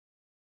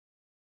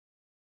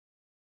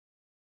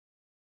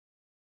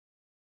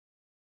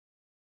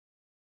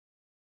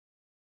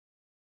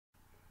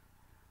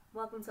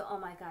Welcome to Oh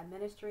My God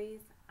Ministries.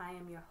 I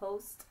am your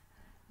host,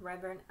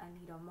 Reverend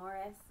Anita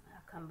Morris.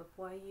 I've come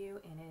before you,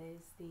 and it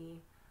is the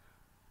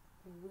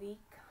week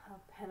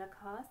of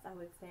Pentecost, I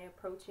would say,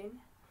 approaching.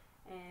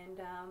 And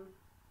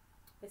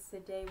it's the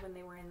day when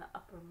they were in the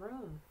upper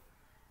room,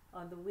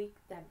 or the week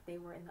that they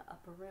were in the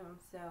upper room.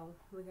 So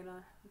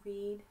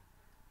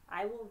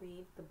I will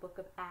read the book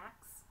of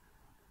Acts,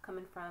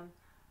 coming from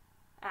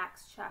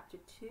Acts chapter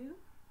 2.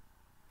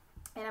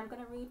 And I'm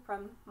going to read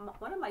from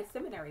one of my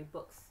seminary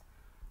books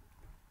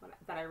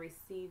that I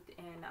received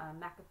in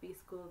McAfee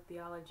School of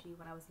Theology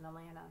when I was in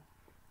Atlanta,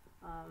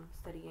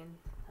 studying,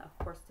 of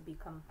course, to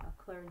become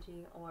a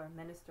clergy or a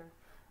minister,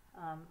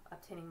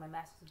 obtaining my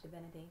Master's of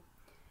Divinity.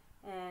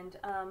 And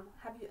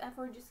have you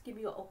ever, just give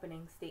you an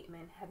opening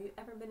statement, have you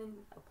ever been in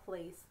a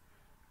place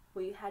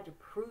where you had to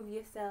prove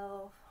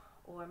yourself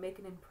or make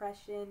an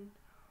impression,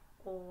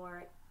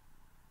 or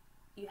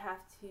you have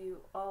to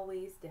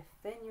always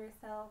defend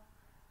yourself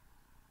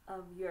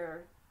of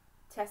your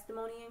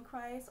testimony in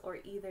Christ, or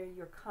either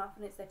your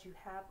confidence that you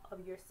have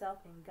of yourself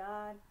in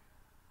God,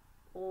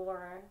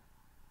 or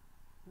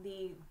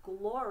the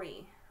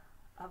glory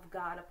of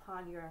God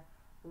upon your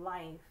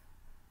life?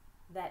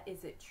 That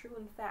is it true,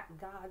 in fact,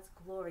 God's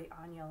glory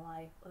on your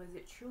life, or is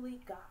it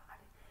truly God?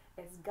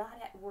 Is God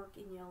at work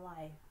in your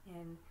life,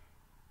 and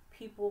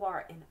people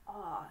are in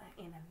awe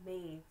and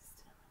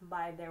amazed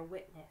by their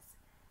witness?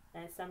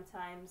 And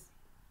sometimes,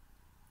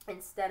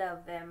 instead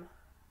of them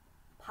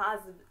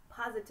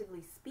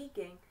positively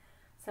speaking,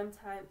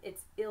 sometimes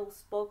it's ill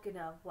spoken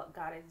of what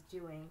God is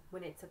doing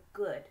when it's a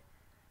good.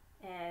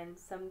 And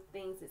some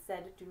things it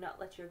said, do not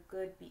let your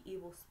good be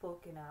evil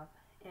spoken of.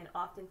 And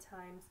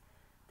oftentimes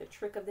the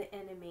trick of the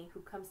enemy,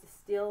 who comes to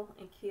steal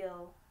and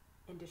kill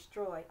and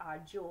destroy our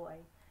joy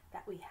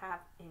that we have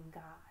in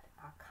God,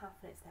 our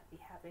confidence that we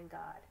have in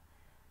God,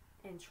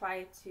 and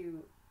try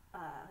to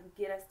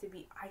get us to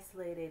be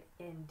isolated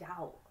and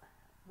doubt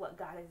what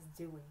God is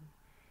doing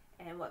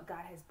and what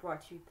God has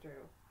brought you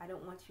through. I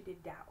don't want you to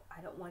doubt.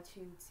 I don't want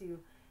you to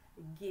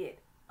get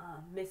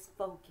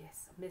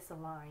misfocused,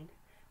 misaligned,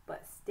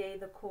 but stay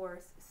the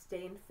course,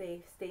 stay in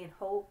faith, stay in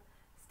hope,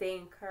 stay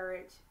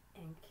encouraged,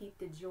 and keep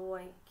the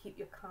joy, keep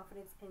your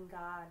confidence in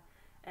God,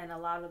 and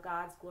allow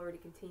God's glory to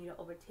continue to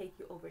overtake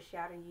you,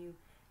 overshadow you,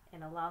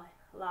 and allow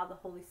the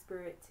Holy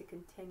Spirit to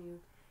continue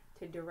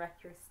to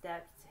direct your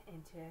steps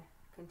and to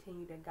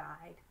continue to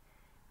guide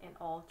in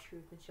all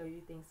truth and show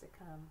you things to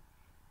come.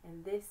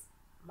 And this,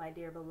 my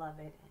dear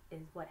beloved,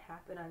 is what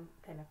happened on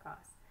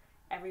Pentecost.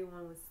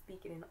 Everyone was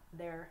speaking in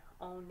their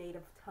own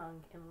native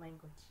tongue and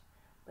language,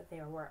 but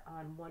they were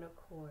on one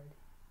accord,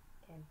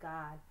 and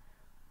God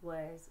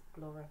was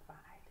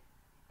glorified.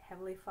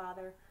 Heavenly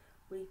Father,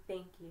 we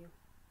thank you.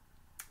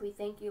 We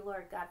thank you,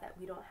 Lord God, that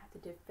we don't have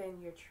to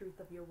defend your truth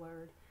of your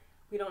word.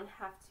 We don't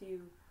have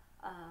to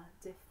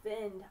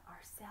defend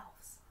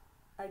ourselves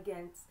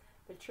against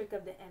the trick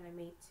of the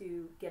enemy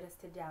to get us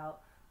to doubt.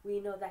 We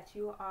know that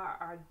you are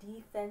our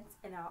defense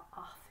and our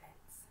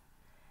offense.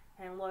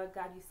 And Lord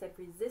God, you said,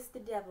 resist the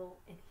devil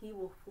and he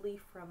will flee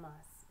from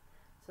us.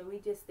 So we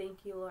just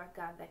thank you, Lord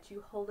God, that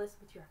you hold us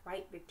with your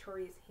right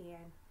victorious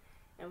hand.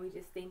 And we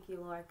just thank you,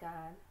 Lord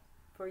God,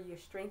 for your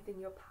strength and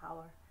your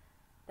power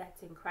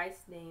that's in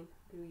Christ's name,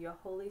 through your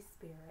Holy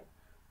Spirit,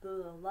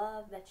 through the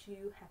love that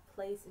you have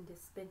placed and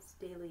dispensed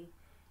daily.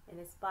 And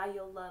it's by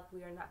your love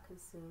we are not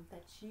consumed,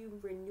 that you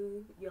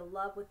renew your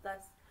love with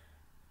us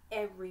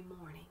every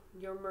morning.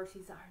 Your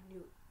mercies are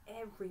new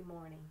every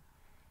morning.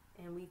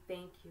 And we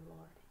thank you,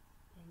 Lord.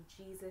 In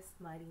Jesus'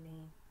 mighty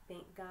name.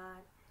 Thank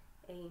God.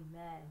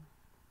 Amen.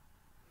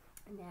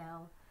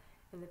 Now,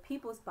 in the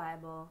People's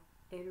Bible,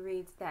 it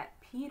reads that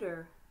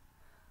Peter,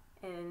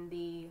 in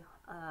the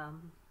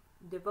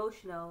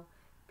Devotional,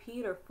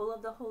 Peter, full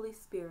of the Holy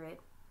Spirit,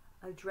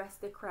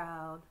 addressed the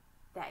crowd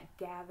that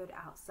gathered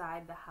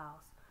outside the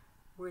house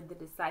where the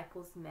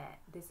disciples met.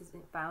 This is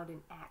found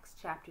in Acts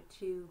chapter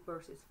 2,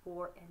 verses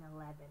 4 and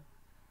 11.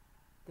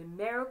 The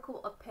miracle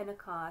of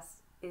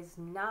Pentecost is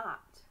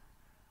not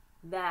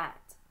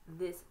that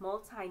this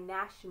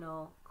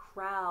multinational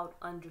crowd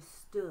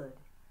understood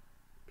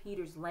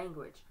Peter's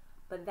language,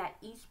 but that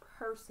each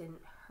person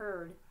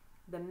heard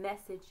the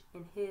message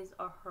in his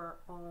or her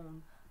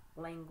own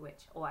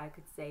language, or I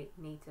could say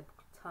native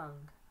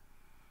tongue.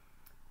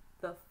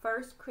 The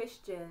first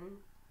Christian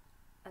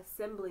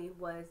assembly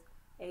was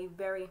a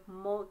very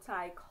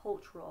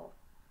multicultural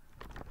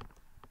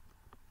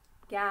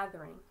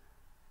gathering.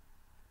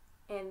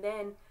 And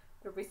then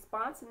the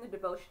response in the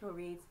devotional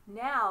reads,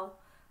 now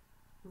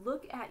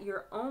look at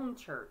your own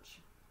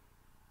church.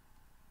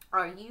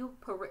 Are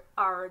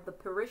the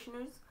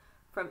parishioners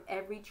from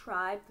every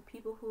tribe, the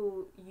people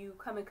who you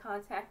come in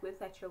contact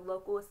with at your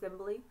local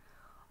assembly,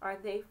 are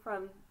they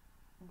from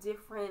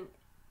different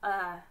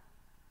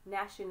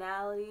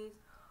nationalities?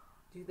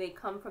 Do they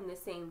come from the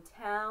same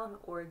town,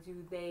 or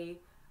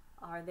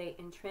are they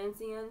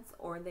intransients,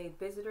 or are they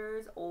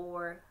visitors,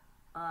 or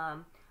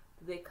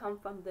do they come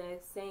from the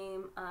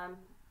same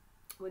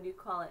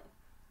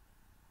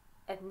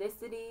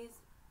ethnicities,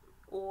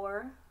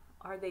 or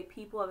are they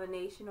people of a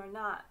nation or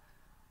not?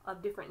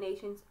 of different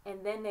nations,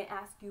 and then they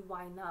ask you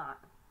why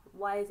not.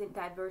 Why isn't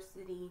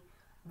diversity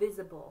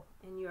visible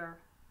in your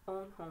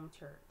own home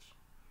church?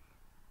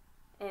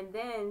 And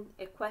then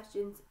it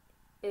questions,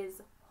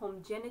 is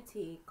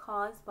homogeneity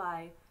caused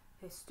by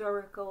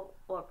historical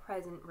or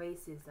present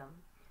racism?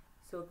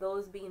 So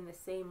those being the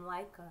same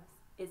like us,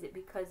 is it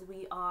because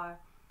we are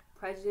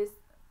prejudiced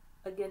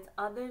against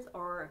others,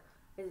 or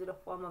is it a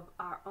form of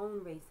our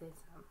own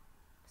racism?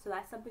 So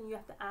that's something you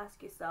have to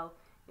ask yourself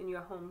in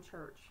your home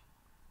church.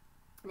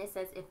 And it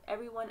says, if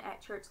everyone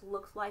at church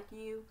looks like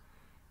you,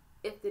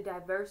 if the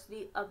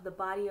diversity of the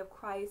body of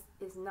Christ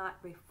is not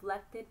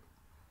reflected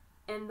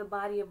in the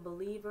body of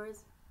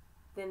believers,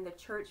 then the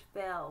church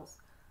fails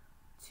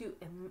to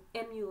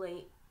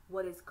emulate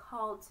what is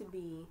called to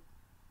be,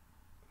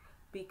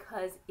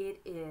 because it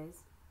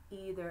is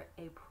either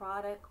a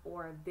product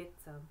or a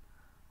victim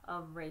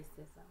of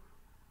racism.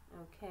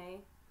 Okay?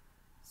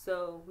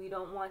 So we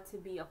don't want to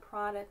be a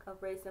product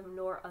of racism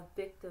nor a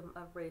victim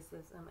of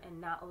racism,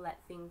 and not let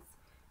things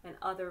and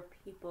other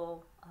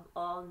people of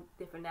all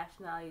different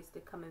nationalities to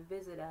come and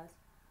visit us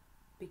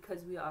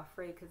because we are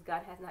afraid, because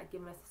God has not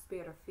given us a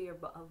spirit of fear,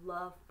 but of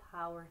love,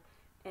 power,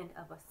 and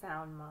of a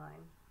sound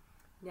mind.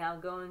 Now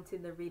going to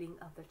the reading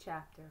of the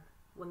chapter.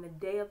 When the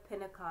day of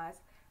Pentecost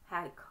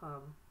had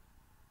come,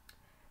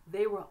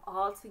 they were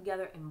all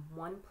together in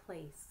one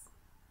place.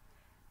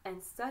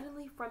 And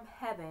suddenly from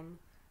heaven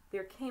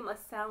there came a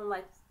sound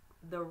like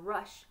the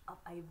rush of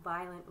a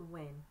violent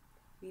wind.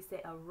 We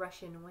say a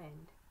rushing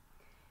wind.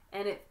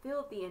 And it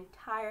filled the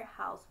entire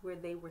house where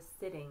they were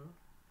sitting.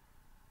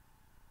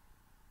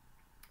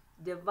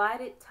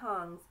 Divided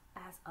tongues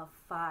as of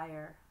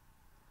fire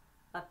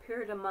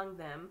appeared among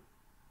them,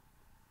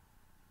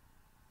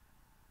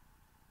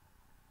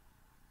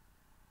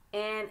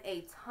 and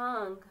a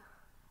tongue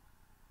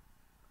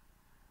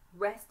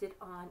rested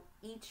on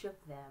each of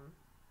them.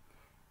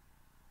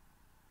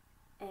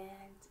 And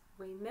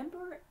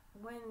remember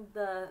when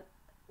the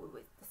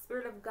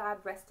Spirit of God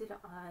rested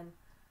on,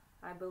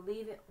 I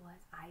believe it was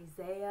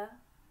Isaiah.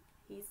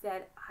 He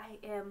said,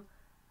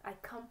 I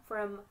come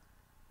from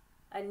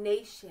a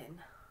nation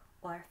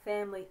or a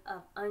family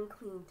of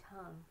unclean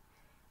tongue.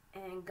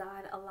 And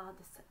God allowed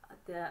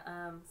the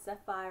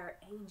sapphire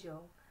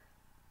angel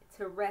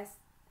to rest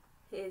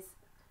his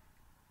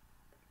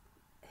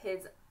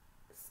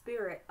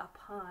spirit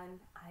upon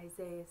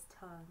Isaiah's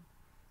tongue,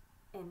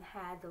 and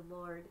had the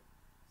Lord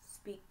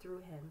speak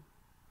through him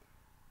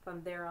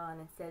from there on,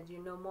 and said,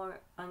 you're no more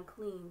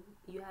unclean,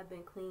 you have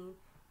been clean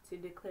to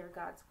declare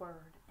God's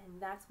word.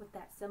 And that's what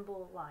that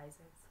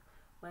symbolizes.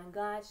 When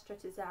God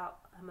stretches out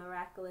a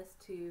miraculous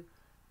to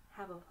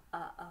have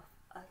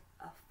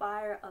a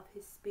fire of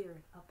his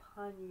spirit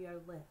upon your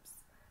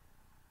lips.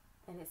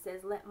 And it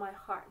says, let my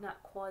heart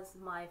not cause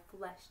my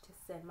flesh to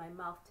sin, my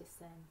mouth to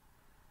sin.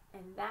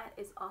 And that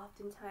is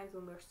oftentimes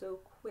when we're so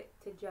quick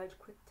to judge,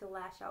 quick to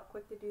lash out,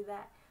 quick to do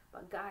that.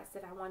 But God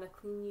said, I want to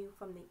clean you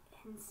from the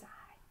inside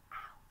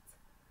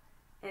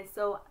out. And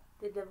so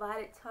the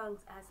divided tongues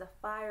as a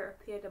fire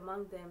appeared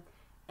among them,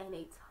 and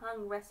a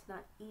tongue rested on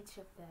each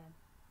of them.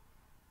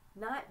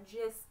 Not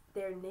just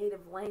their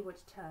native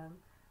language tongue,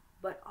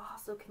 but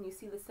also, can you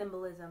see the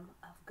symbolism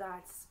of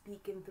God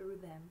speaking through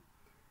them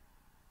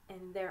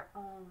in their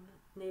own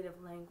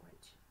native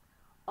language?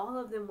 All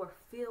of them were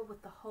filled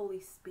with the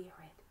Holy Spirit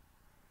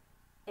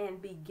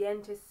and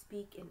began to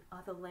speak in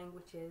other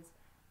languages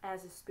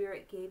as the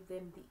Spirit gave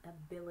them the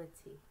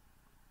ability.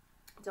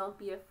 Don't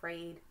be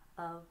afraid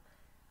of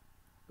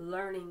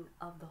learning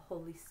of the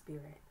Holy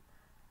Spirit.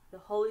 The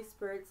Holy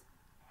Spirit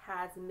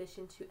has a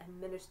mission to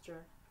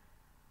administer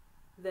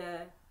the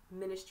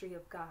ministry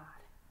of God,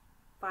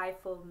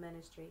 fivefold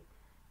ministry.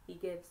 He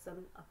gives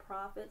some a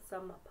prophet,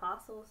 some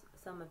apostles,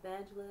 some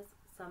evangelists,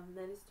 some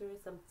ministers,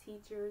 some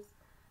teachers,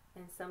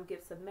 and some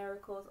gifts of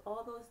miracles.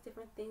 All those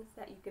different things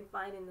that you can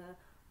find in the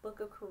book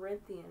of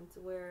Corinthians,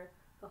 where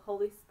the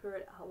Holy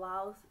Spirit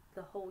allows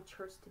the whole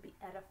church to be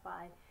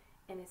edified.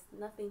 And it's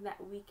nothing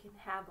that we can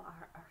have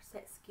our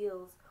set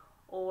skills,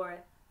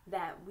 or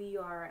that we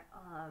are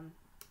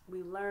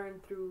we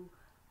learn through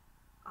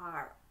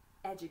our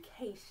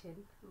education,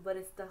 but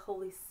it's the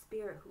Holy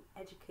Spirit who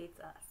educates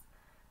us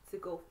to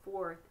go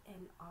forth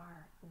in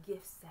our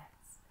gift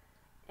sets.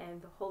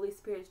 And the Holy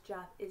Spirit's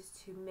job is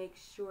to make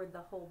sure the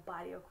whole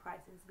body of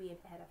Christ is being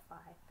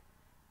edified,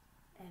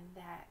 and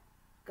that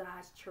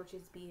God's church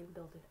is being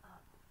built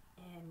up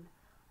in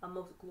a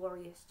most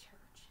glorious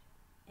church.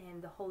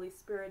 And the Holy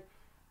Spirit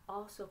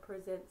also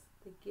presents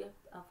the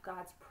gift of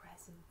God's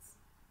presence,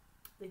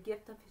 the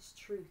gift of his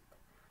truth,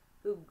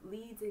 who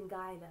leads and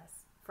guides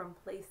us from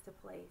place to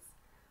place,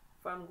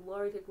 from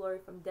glory to glory,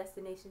 from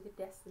destination to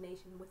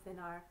destination within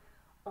our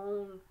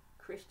own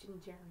Christian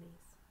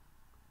journeys.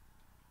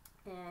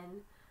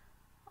 And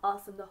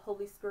also the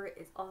Holy Spirit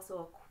is also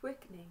a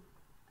quickening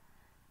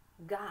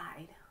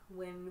guide.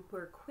 When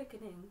we're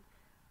quickening,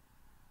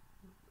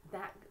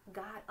 that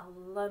God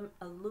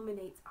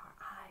illuminates our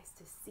eyes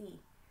to see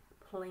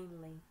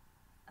plainly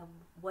of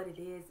what it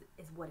is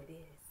what it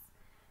is,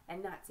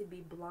 and not to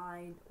be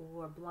blind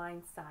or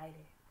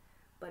blindsided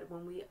But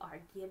when we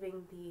are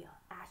giving the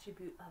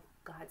attribute of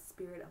God's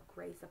Spirit of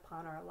grace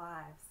upon our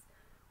lives,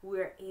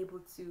 we're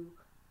able to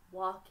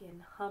walk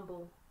in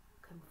humble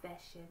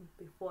confession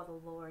before the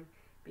Lord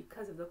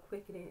because of the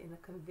quickening and the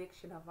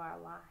conviction of our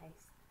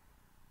lives.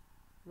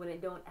 When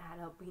it don't add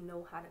up, we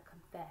know how to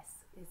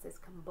confess. It says,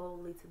 come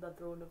boldly to the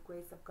throne of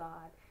grace of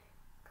God.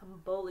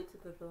 Come boldly to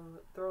the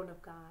throne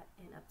of God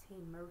and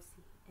obtain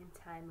mercy in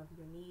time of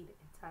your need,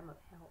 in time of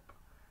help.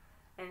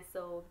 And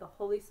so the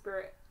Holy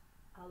Spirit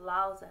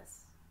allows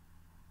us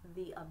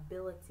the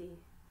ability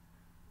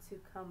to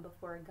come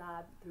before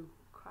God through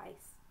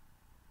Christ's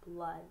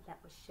blood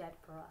that was shed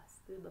for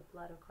us, through the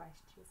blood of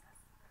Christ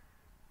Jesus.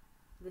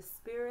 The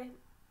Spirit,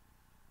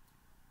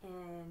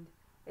 and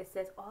it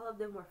says all of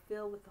them were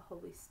filled with the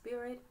Holy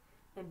Spirit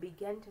and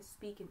began to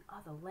speak in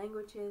other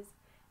languages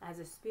as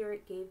the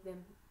Spirit gave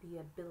them the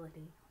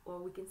ability, or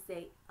we can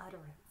say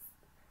utterance,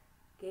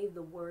 gave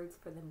the words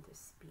for them to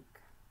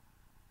speak.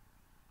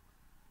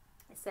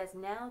 It says,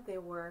 now there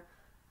were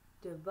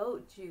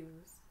devout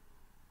Jews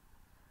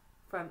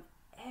from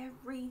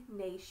every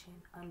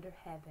nation under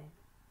heaven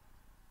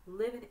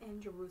living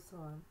in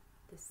Jerusalem,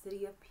 the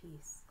city of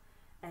peace.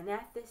 And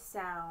at this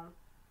sound,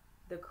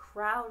 the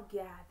crowd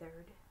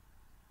gathered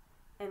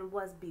and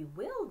was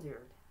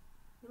bewildered.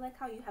 You like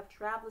how you have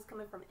travelers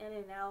coming from in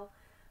and out?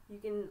 You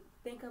can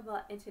think of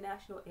an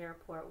international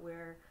airport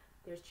where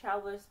there's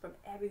travelers from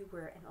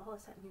everywhere, and all of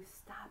a sudden you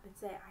stop and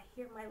say, I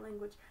hear my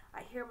language,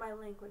 I hear my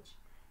language.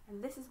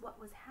 And this is what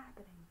was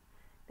happening.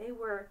 They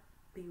were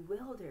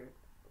bewildered.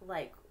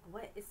 Like,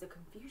 what is the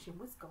confusion?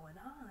 What's going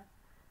on?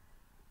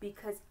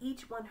 Because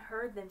each one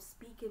heard them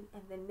speaking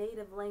in the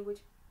native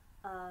language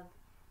of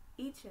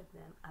each of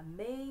them.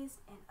 Amazed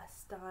and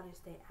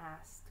astonished, they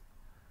asked,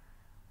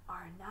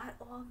 are not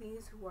all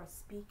these who are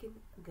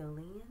speaking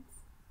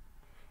Galileans?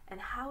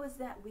 And how is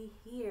that we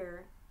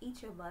hear,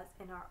 each of us,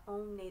 in our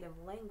own native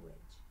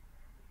language?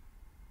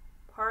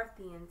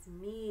 Parthians,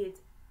 Medes,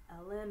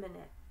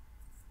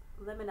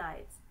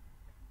 Lamanites,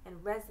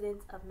 and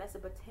residents of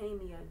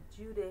Mesopotamia,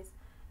 Judas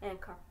and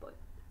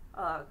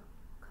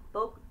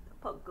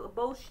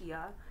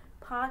Cappadocia,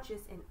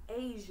 Pontus and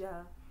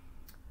Asia,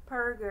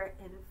 Perga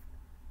and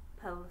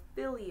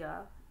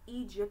Pamphylia,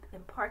 Egypt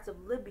and parts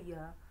of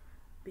Libya,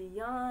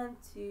 beyond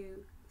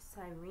to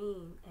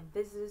Cyrene, and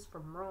visitors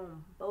from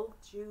Rome, both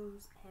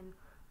Jews and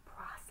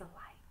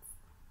proselytes,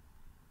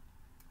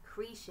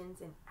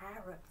 Cretians and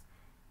Arabs,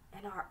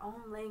 in our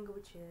own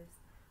languages,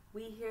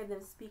 we hear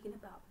them speaking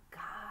about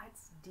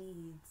God's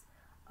deeds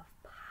of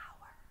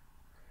power.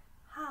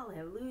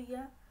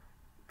 Hallelujah.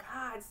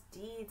 God's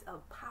deeds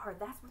of power.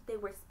 That's what they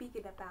were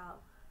speaking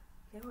about.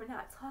 They were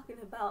not talking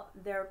about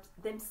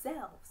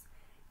themselves.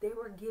 They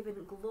were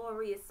given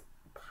glorious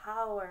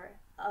power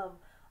of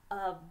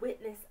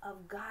witness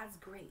of God's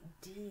great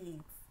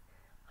deeds.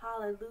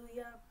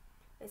 Hallelujah.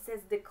 It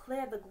says,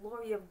 declare the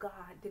glory of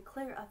God.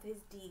 Declare of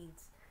his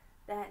deeds.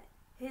 That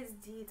his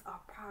deeds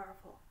are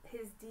powerful.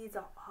 His deeds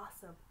are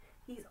awesome.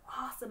 He's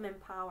awesome in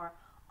power.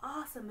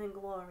 Awesome in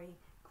glory.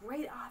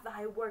 Great are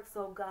thy works,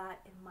 O God,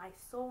 and my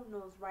soul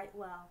knows right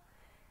well.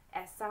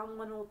 As Psalm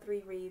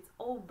 103 reads,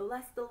 oh,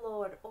 bless the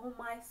Lord, O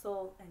my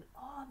soul, and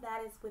all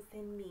that is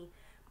within me.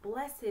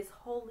 Bless his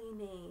holy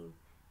name,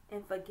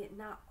 and forget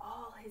not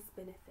all his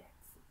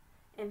benefits,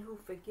 and who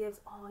forgives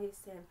all his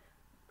sin.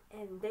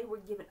 And they were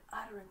given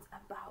utterance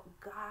about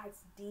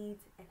God's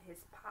deeds and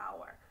his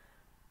power.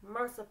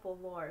 Merciful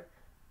Lord,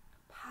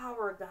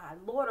 power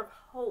God, Lord of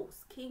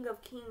hosts, King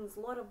of kings,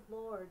 Lord of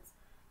lords,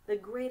 the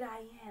great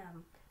I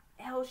am,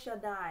 El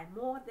Shaddai,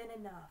 more than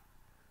enough.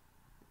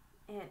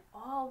 And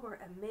all were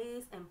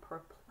amazed and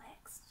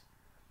perplexed,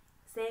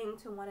 saying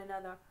to one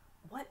another,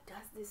 what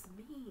does this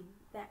mean?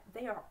 That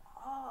they are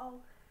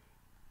all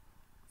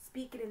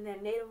speaking in their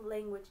native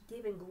language,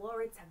 giving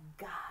glory to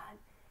God.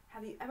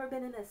 Have you ever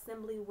been in an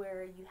assembly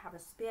where you have a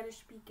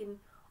Spanish-speaking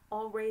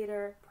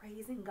orator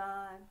praising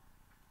God,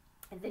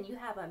 and then you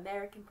have an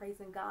American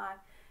praising God,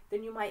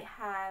 then you might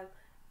have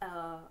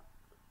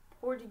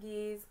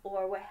Portuguese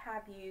or what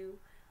have you,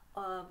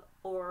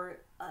 or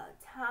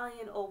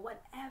Italian or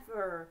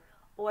whatever,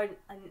 or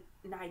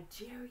a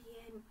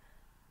Nigerian,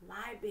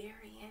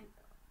 Liberian,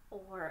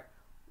 or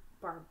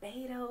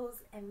Barbados,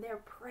 and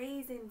they're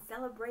praising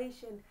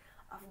celebration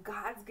of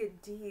God's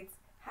good deeds.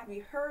 Have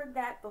you heard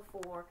that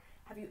before?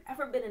 Have you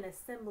ever been in an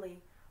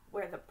assembly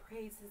where the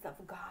praises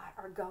of God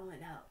are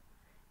going up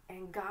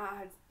and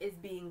God is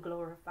being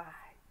glorified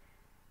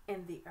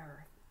in the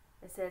earth?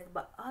 It says,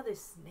 but others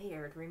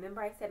snared.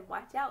 Remember I said,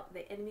 watch out,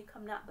 the enemy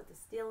come not but to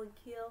steal and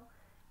kill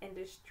and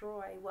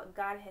destroy what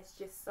God has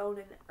just sown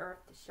in the earth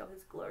to show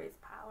his glorious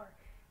power.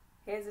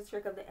 Here's the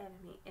trick of the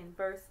enemy in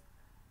verse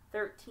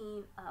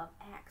 13 of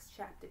Acts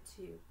chapter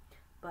 2.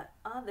 But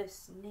others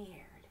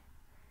snared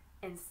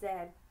and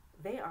said,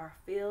 they are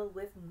filled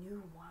with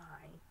new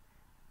wine.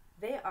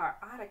 They are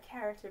out of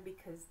character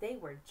because they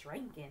were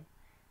drinking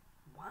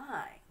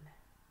wine.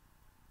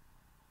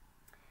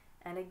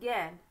 And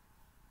again,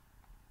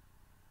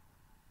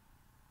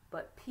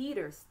 but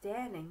Peter,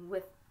 standing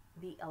with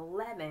the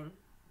 11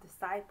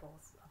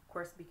 disciples, of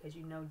course, because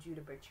you know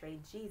Judah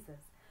betrayed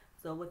Jesus.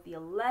 So with the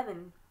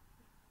 11,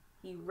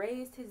 he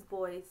raised his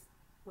voice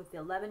with the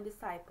 11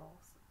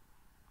 disciples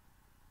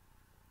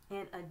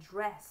and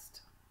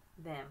addressed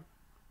them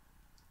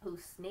who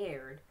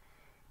snared.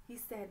 He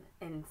said,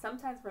 and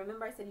sometimes,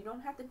 remember I said, you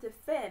don't have to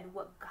defend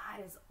what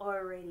God has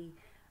already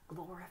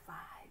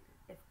glorified.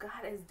 If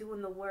God is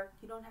doing the work,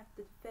 you don't have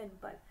to defend.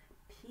 But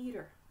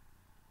Peter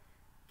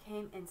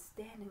came and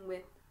standing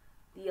with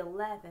the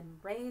 11,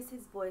 raised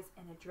his voice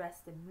and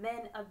addressed the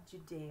men of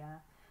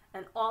Judea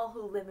and all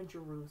who live in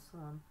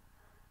Jerusalem.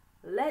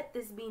 Let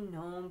this be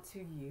known to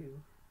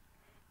you,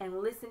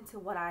 and listen to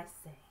what I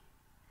say.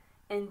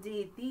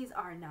 Indeed, these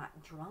are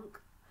not drunk,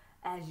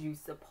 as you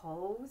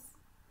suppose,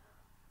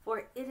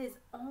 for it is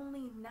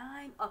only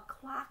 9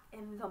 o'clock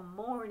in the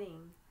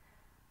morning.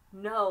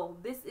 No,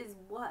 this is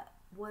what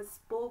was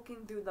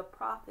spoken through the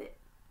prophet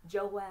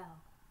Joel.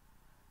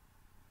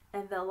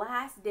 In the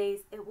last days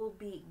it will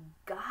be,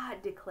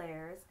 God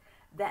declares,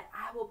 that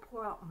I will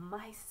pour out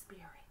my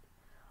spirit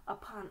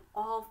upon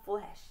all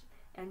flesh,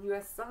 and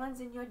your sons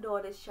and your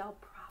daughters shall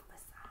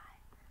prophesy.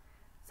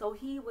 So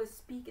he was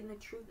speaking the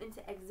truth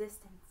into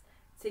existence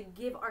to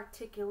give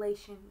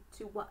articulation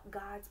to what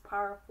God's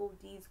powerful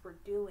deeds were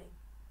doing,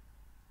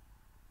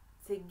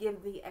 to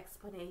give the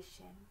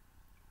explanation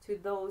to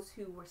those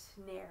who were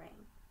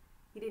snaring.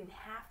 He didn't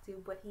have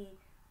to, but he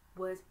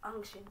was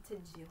unctioned to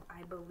do,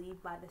 I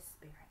believe, by the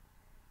Spirit,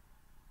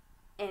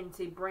 and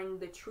to bring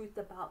the truth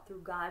about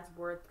through God's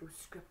word, through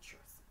scriptures.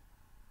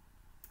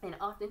 And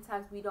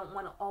oftentimes we don't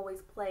want to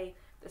always play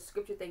the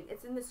scripture thing.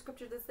 It's in the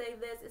scripture to say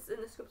this, it's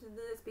in the scripture to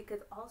do this, because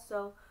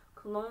also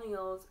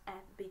colonials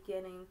at the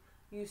beginning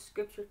used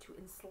scripture to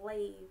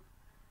enslave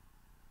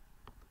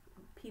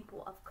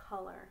people of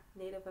color,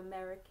 Native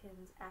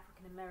Americans,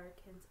 African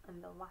Americans,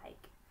 and the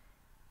like.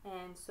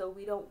 And so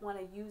we don't want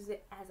to use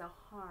it as a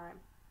harm,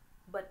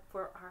 but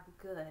for our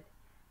good,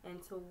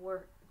 and to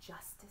work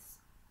justice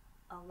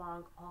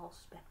along all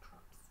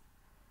spectrums.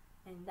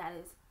 And that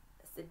is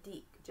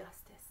Sadiq,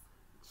 justice.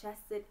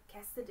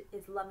 Chesed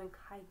is loving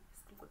kindness,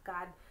 what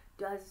God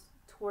does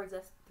towards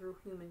us through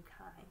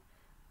humankind.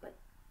 But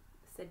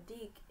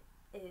Sadiq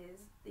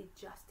is the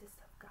justice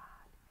of God.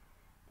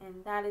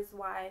 And that is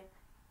why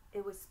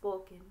it was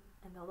spoken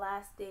in the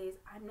last days,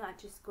 I'm not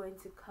just going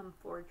to come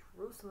for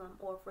Jerusalem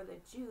or for the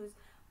Jews,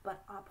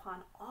 but upon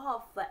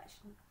all flesh,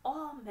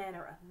 all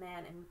manner of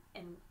man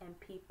and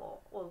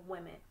people or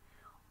women,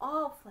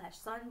 all flesh,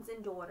 sons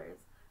and daughters.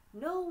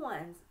 No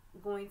one's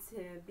going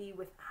to be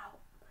without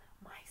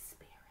my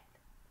spirit.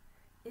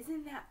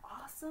 Isn't that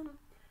awesome?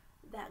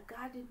 That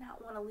God did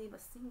not want to leave a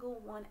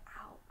single one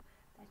out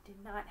that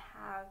did not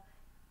have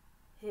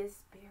his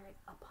spirit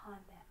upon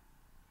them.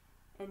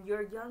 And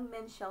your young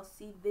men shall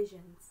see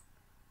visions,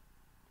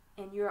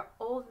 and your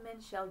old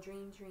men shall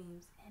dream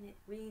dreams. And it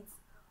reads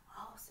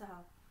also,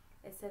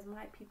 it says,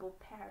 my people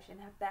perish in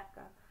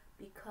Habakkuk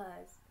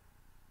because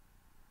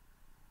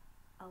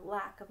a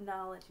lack of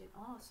knowledge. And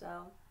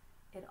also,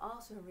 it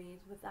also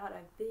reads, without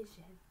a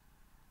vision,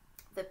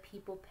 the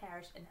people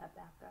perish in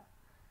Habakkuk.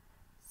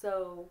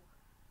 So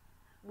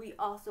we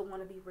also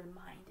want to be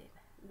reminded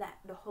that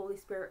the Holy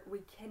Spirit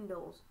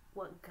rekindles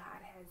what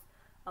God has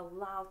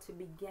allowed to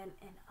begin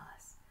in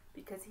us,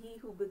 because he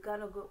who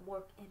begun a good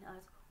work in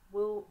us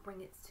will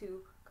bring it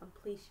to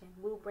completion,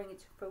 will bring it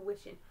to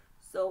fruition,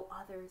 so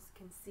others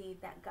can see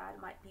that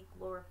God might be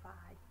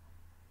glorified,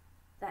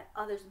 that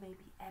others may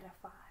be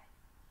edified.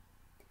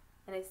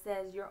 And it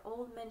says, your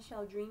old men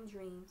shall dream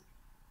dreams,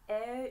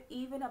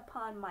 even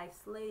upon my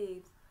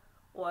slaves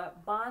or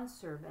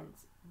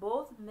bondservants,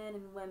 both men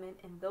and women.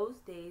 In those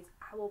days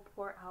I will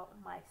pour out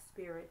my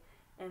spirit,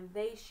 and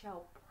they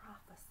shall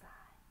prophesy.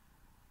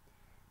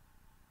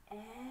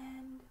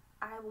 And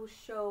I will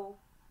show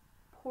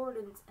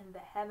portents in the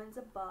heavens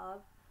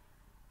above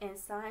and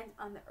signs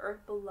on the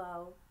earth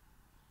below.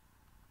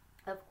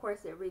 Of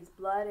course, it reads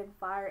blood and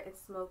fire and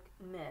smoke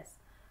and mist.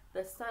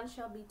 The sun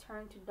shall be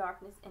turned to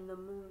darkness and the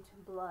moon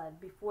to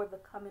blood before the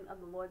coming of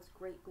the Lord's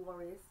great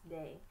glorious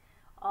day.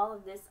 All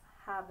of this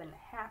haven't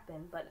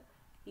happened, but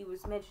he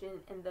was mentioned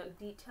in the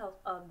details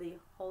of the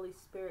Holy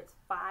Spirit's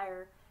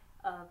fire,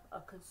 of a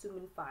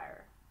consuming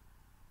fire.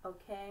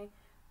 Okay?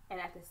 And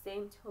at the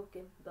same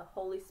token, the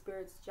Holy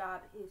Spirit's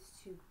job is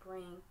to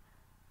bring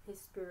his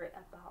spirit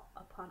about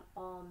upon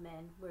all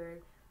men, where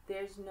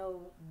there's no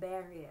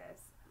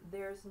barriers.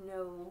 There's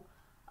no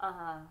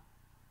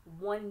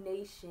one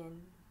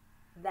nation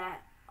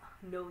that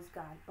knows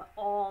God, but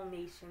all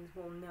nations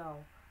will know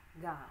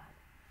God.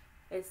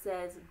 It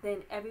says,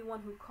 then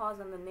everyone who calls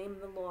on the name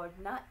of the Lord,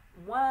 not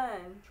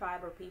one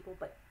tribe or people,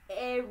 but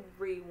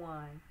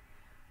everyone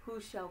who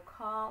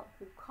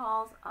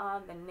calls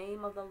on the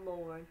name of the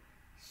Lord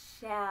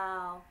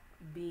shall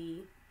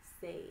be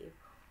saved.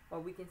 Or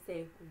we can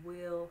say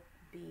will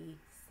be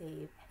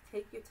saved.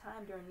 Take your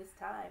time during this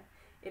time.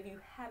 If you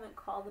haven't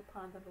called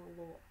upon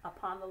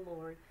the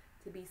Lord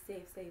to be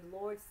saved, say,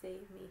 Lord,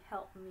 save me,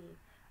 help me.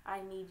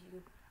 I need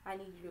you. I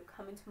need you to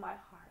come into my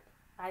heart.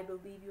 I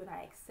believe you and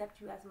I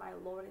accept you as my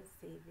Lord and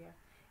Savior.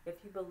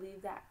 If you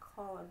believe that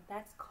calling,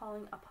 that's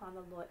calling upon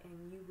the Lord,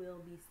 and you will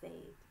be saved.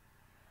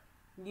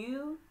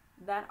 You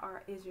that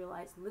are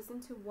Israelites,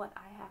 listen to what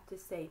I have to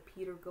say.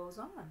 Peter goes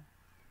on.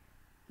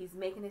 He's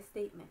making a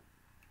statement.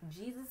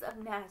 Jesus of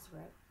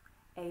Nazareth,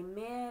 a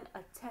man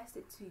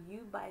attested to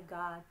you by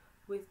God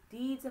with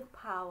deeds of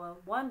power,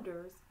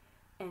 wonders,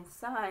 and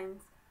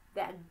signs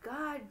that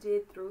God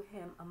did through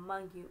him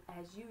among you,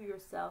 as you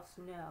yourselves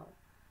know.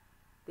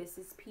 This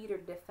is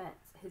Peter's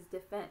defense, his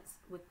defense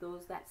with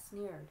those that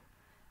sneered.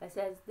 It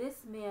says,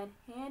 this man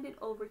handed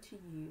over to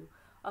you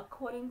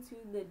according to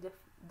the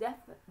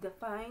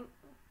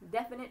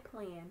definite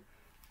plan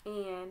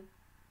and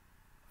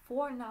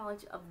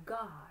foreknowledge of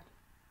God.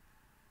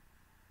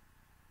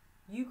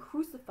 You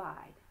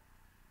crucified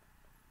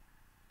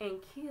and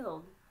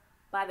killed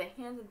by the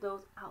hands of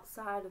those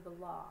outside of the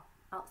law,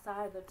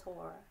 outside of the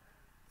Torah.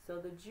 So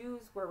the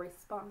Jews were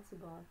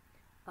responsible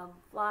of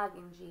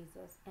flogging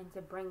Jesus and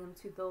to bring him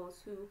to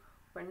those who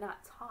were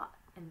not taught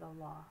in the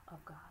law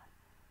of God,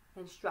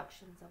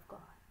 instructions of God.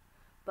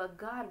 But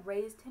God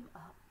raised him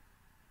up,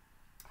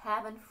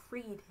 having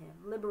freed him,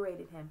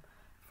 liberated him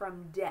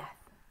from death,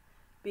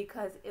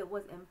 because it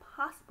was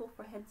impossible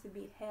for him to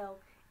be held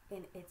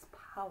in its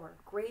power.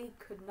 Grave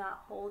could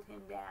not hold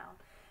him down.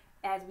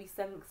 As we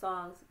sing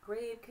songs,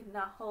 grave could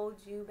not hold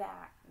you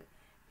back.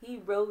 He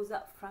rose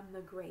up from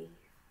the grave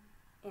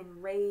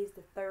and raised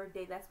the third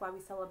day. That's why we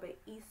celebrate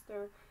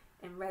Easter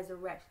and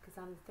resurrection, because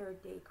on the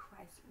third day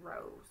Christ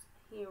rose.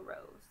 He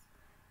rose.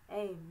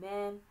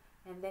 Amen.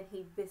 And then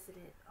he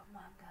visited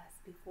among us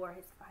before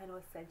his final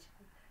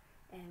ascension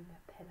and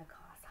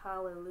Pentecost.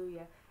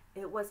 Hallelujah.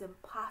 It was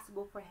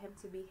impossible for him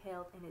to be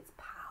held in its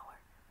power.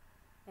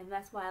 And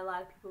that's why a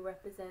lot of people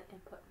represent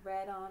and put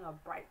red on or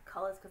bright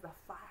colors, because the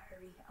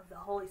fiery of the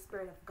Holy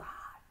Spirit of God.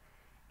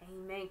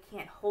 Amen.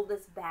 Can't hold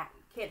us back.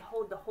 Can't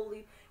hold the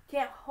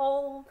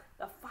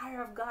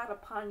fire of God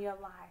upon your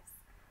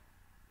lives.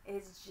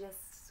 It's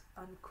just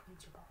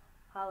unquenchable.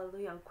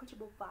 Hallelujah.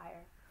 Unquenchable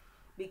fire.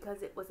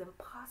 Because it was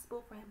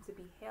impossible for him to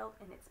be held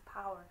in its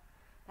power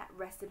that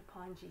rested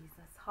upon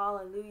Jesus.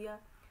 Hallelujah.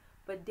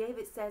 But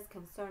David says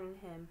concerning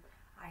him,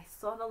 I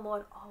saw the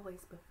Lord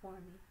always before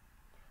me,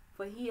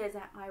 for he is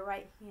at my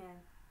right hand,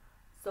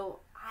 so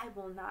I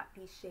will not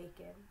be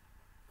shaken.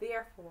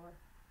 Therefore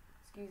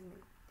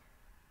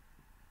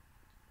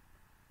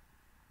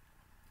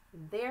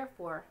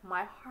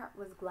my heart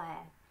was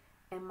glad,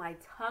 and my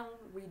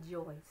tongue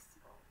rejoiced.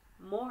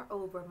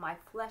 Moreover, my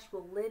flesh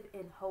will live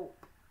in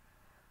hope,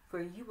 for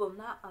you will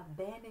not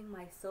abandon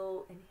my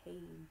soul in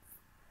Hades,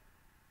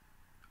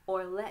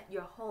 or let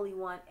your Holy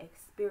One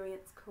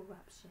experience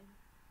corruption.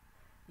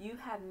 You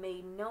have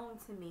made known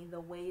to me the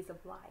ways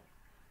of life.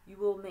 You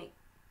will make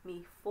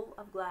me full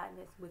of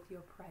gladness with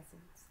your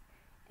presence.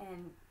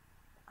 And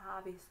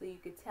obviously you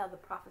could tell the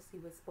prophecy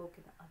was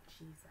spoken of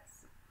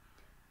Jesus.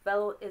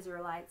 Fellow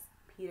Israelites,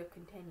 Peter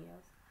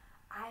continues,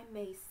 I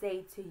may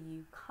say to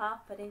you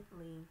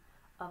confidently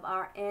of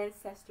our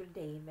ancestor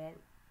David,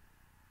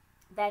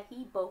 that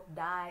he both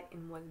died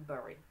and was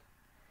buried,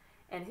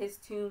 and his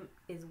tomb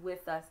is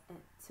with us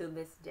to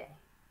this day.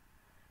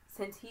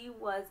 Since he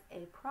was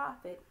a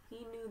prophet,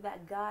 he knew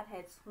that God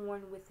had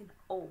sworn with an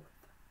oath.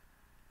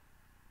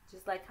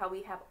 Just like how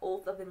we have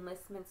oath of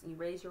enlistments, you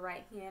raise your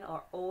right hand,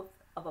 or oath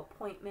of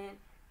appointment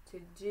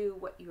to do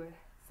what you were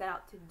set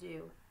out to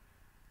do.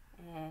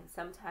 And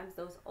sometimes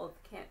those oaths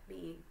can't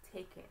be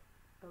taken,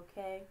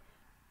 okay?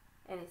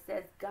 And it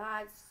says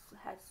God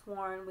had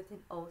sworn with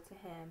an oath to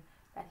him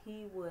that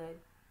he would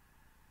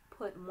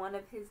put one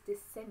of his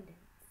descendants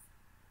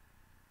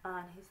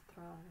on his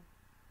throne.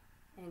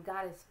 And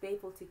God is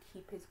faithful to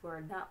keep his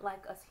word, not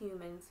like us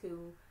humans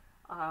who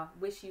are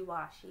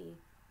wishy-washy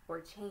or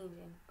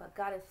changing, but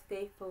God is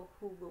faithful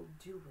who will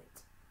do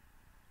it.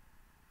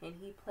 And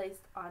he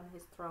placed on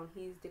his throne,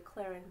 he's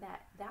declaring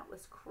that that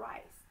was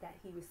Christ that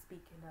he was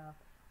speaking of,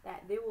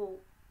 that there will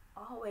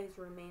always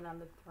remain on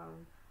the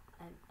throne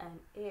an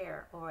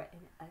heir or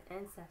an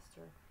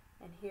ancestor.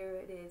 And here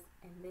it is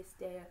in this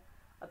day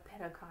of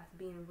Pentecost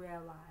being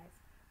realized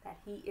that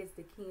he is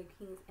the King of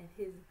Kings, and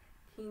his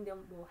kingdom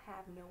will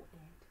have no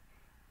end.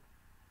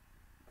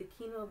 The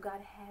kingdom of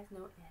God has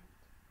no end,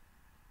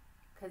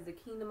 because the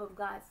kingdom of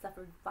God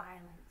suffered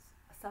violence,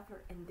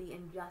 suffered in the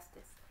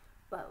injustice.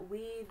 But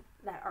we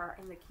that are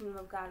in the kingdom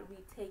of God, we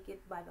take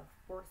it by the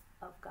force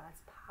of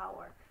God's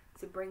power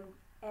to bring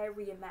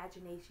every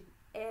imagination,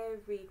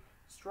 every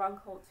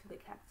stronghold to the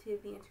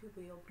captivity and to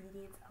the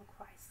obedience of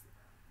Christ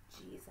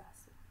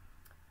Jesus.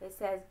 It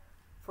says,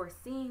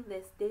 foreseeing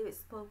this, David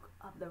spoke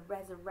of the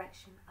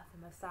resurrection of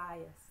the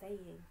Messiah,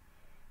 saying,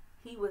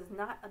 he was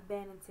not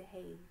abandoned to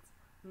Hades,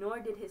 nor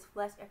did his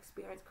flesh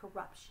experience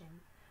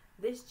corruption.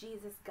 This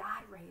Jesus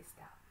God raised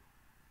up.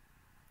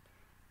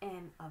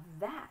 And of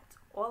that,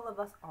 all of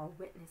us are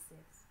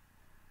witnesses.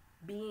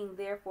 Being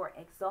therefore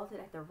exalted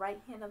at the right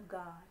hand of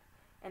God,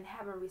 and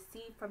having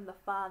received from the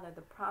Father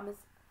the promise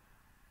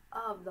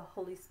of the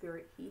Holy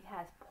Spirit he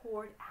has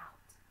poured out.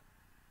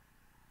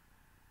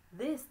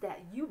 This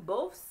that you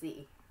both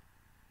see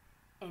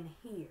and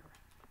hear.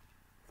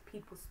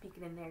 people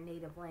speaking in their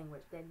native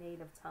language, their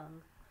native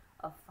tongue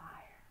of fire.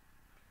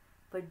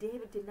 For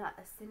David did not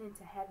ascend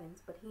into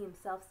heavens, but he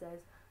himself says,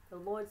 the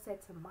Lord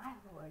said to my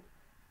Lord,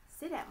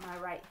 sit at my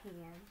right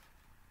hand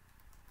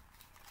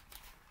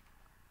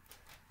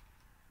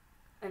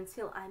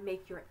until I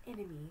make your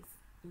enemies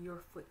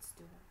your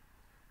footstool.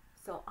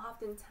 So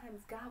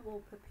oftentimes God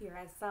will prepare,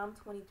 as Psalm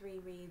 23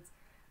 reads,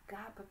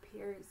 God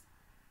prepares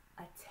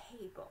a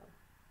table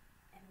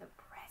in the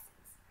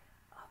presence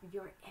of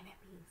your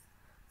enemies.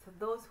 So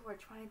those who are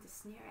trying to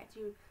snare at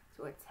you,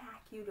 to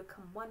attack you, to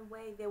come one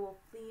way, they will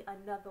flee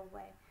another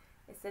way.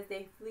 It says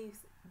they flee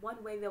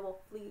one way, they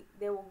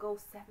will go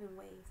 7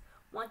 ways.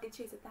 One can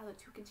chase 1,000,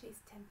 two can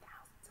chase 10,000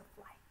 to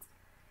flight.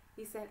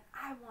 He said,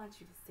 I want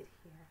you to sit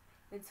here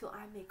until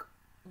I make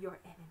your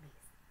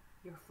enemies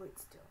your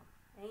footstool.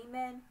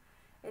 Amen.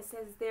 It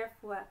says,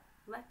 therefore,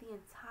 let the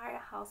entire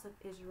house of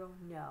Israel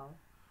know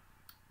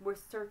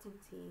with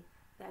certainty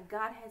that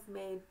God has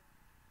made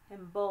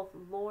him both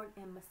Lord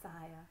and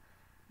Messiah,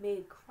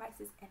 made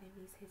Christ's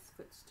enemies his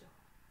footstool.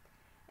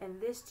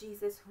 And this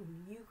Jesus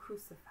whom you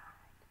crucified.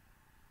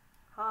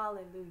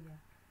 Hallelujah.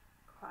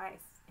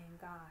 Christ and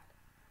God.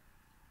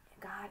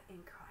 God in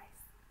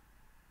Christ.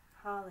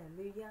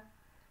 Hallelujah.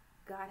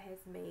 God has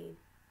made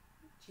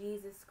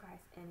Jesus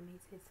Christ's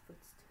enemies his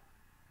footstool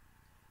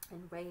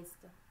and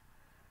raised them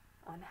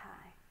on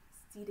high,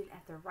 seated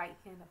at the right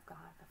hand of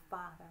God the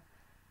Father,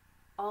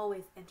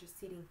 always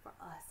interceding for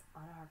us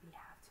on our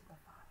behalf to the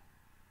Father.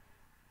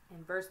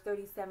 In verse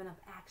 37 of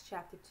Acts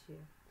chapter 2,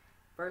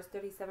 verse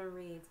 37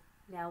 reads,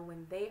 now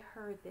when they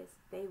heard this,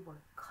 they were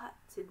cut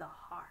to the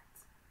heart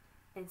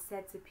and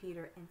said to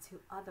Peter and to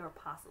other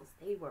apostles,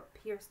 they were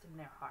pierced in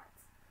their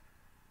hearts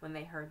when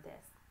they heard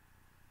this.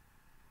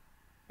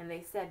 And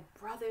they said,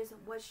 brothers,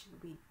 what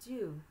should we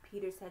do?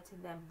 Peter said to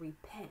them,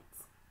 repent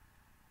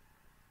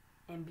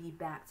and be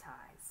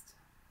baptized,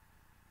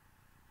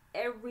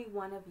 every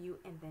one of you,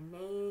 in the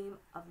name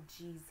of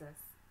Jesus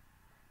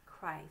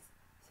Christ,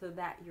 so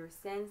that your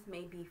sins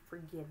may be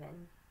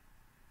forgiven,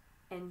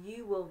 and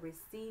you will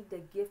receive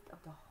the gift of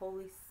the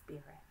Holy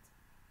Spirit.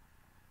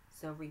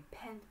 So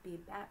repent, be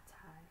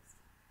baptized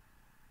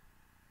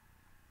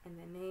in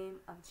the name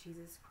of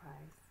Jesus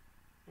Christ.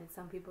 And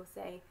some people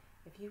say,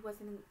 if you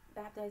wasn't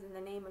baptized in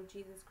the name of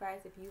Jesus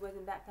Christ, if you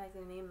wasn't baptized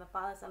in the name of the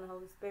Father, Son, and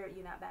Holy Spirit,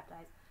 you're not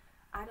baptized.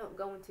 I don't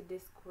go into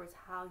discourse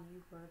how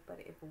you were, but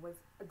if it was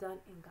done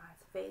in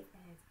God's faith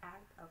and his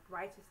act of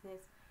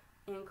righteousness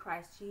in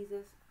Christ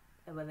Jesus,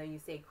 and whether you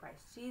say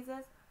Christ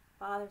Jesus,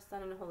 Father,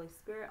 Son, and Holy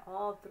Spirit,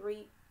 all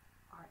three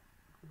are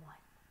one.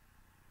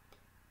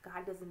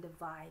 God doesn't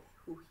divide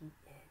who he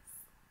is.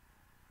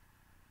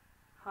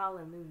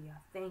 Hallelujah.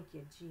 Thank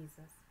you,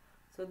 Jesus.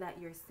 So that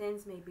your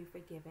sins may be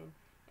forgiven,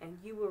 and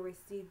you will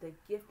receive the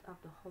gift of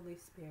the Holy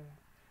Spirit.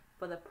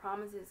 For the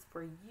promises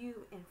for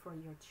you and for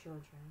your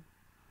children,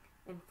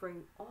 and for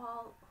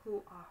all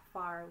who are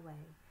far away,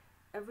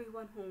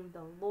 everyone whom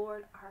the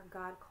Lord our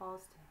God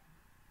calls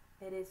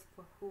to him. It is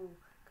for who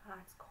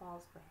God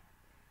calls for him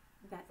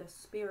that the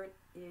Spirit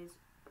is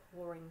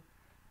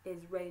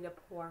ready to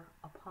pour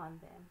upon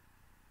them.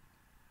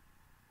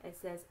 It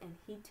says, and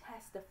he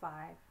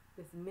testified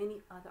with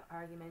many other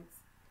arguments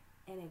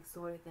and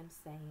exhorted them,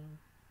 saying,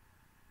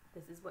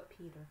 this is what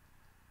Peter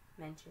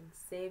mentioned,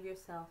 save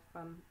yourself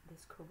from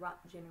this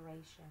corrupt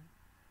generation.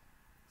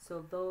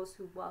 So those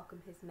who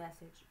welcomed his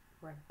message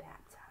were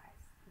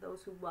baptized.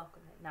 Those who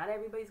welcome it. Not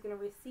everybody's going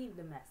to receive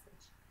the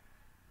message.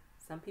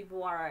 Some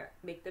people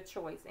make the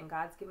choice, and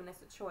God's given us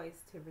a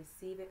choice to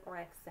receive it or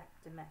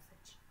accept the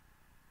message.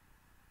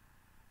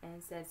 And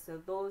it says, so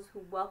those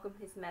who welcomed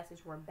his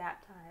message were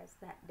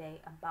baptized that day.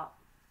 About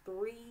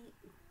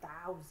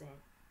 3,000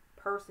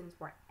 persons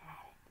were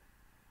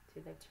added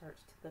to the church,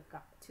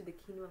 to the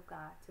kingdom of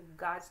God, to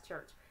God's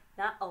church.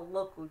 Not a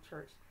local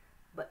church,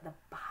 but the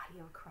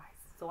body of Christ.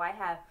 So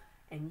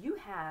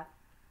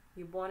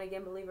you're born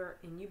again believer,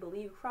 and you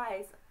believe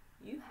Christ,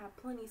 you have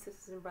plenty of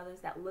sisters and brothers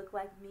that look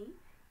like me,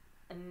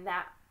 and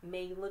that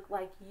may look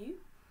like you,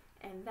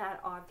 and that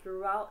are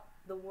throughout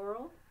the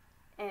world,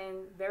 and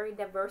very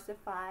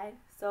diversified.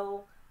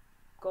 So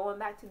going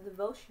back to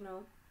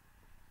devotional,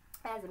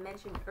 as I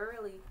mentioned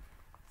early,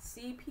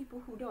 see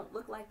people who don't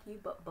look like you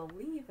but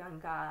believe in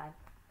God.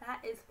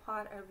 That is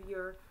part of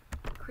your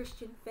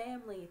Christian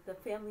family, the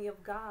family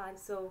of God.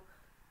 So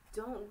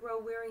don't grow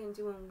weary in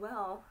doing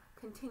well.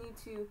 Continue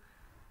to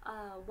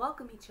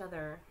welcome each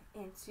other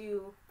and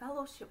to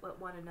fellowship with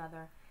one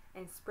another,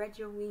 and spread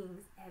your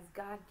wings as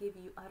God give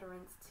you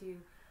utterance to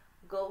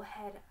go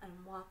ahead and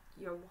walk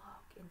your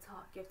walk and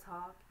talk your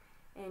talk,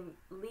 and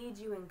lead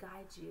you and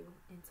guide you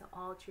into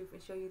all truth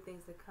and show you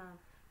things to come,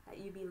 that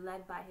you be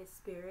led by his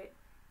Spirit,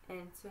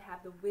 and to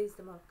have the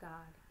wisdom of God,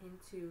 and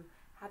to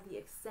have the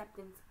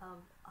acceptance of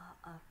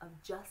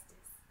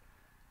justice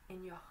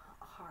in your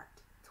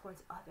heart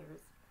towards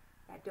others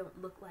that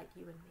don't look like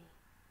you and me.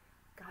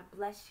 God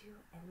bless you,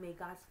 and may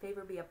God's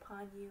favor be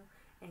upon you,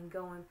 and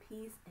go in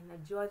peace, and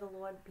the joy of the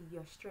Lord be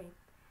your strength.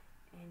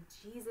 In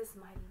Jesus'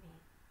 mighty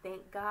name.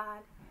 Thank God.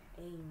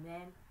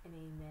 Amen and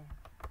amen.